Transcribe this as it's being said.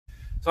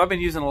So I've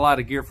been using a lot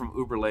of gear from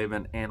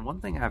Uberleben, and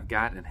one thing I've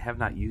got and have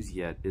not used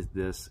yet is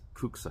this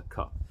Kuksa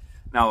cup.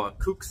 Now, a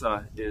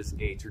Kuksa is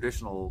a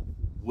traditional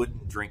wooden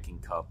drinking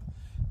cup.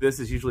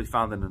 This is usually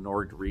found in the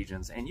Nordic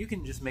regions, and you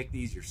can just make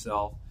these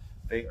yourself.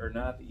 They are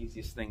not the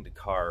easiest thing to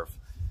carve.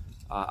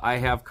 I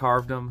have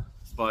carved them,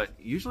 but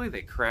usually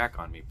they crack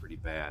on me pretty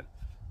bad.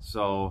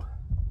 So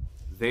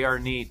they are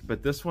neat,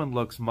 but this one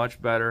looks much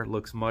better,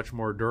 looks much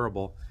more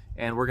durable,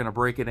 and we're gonna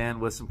break it in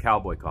with some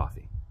cowboy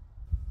coffee.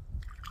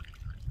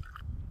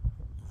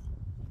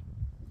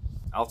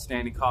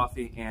 Outstanding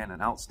coffee and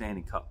an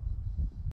outstanding cup.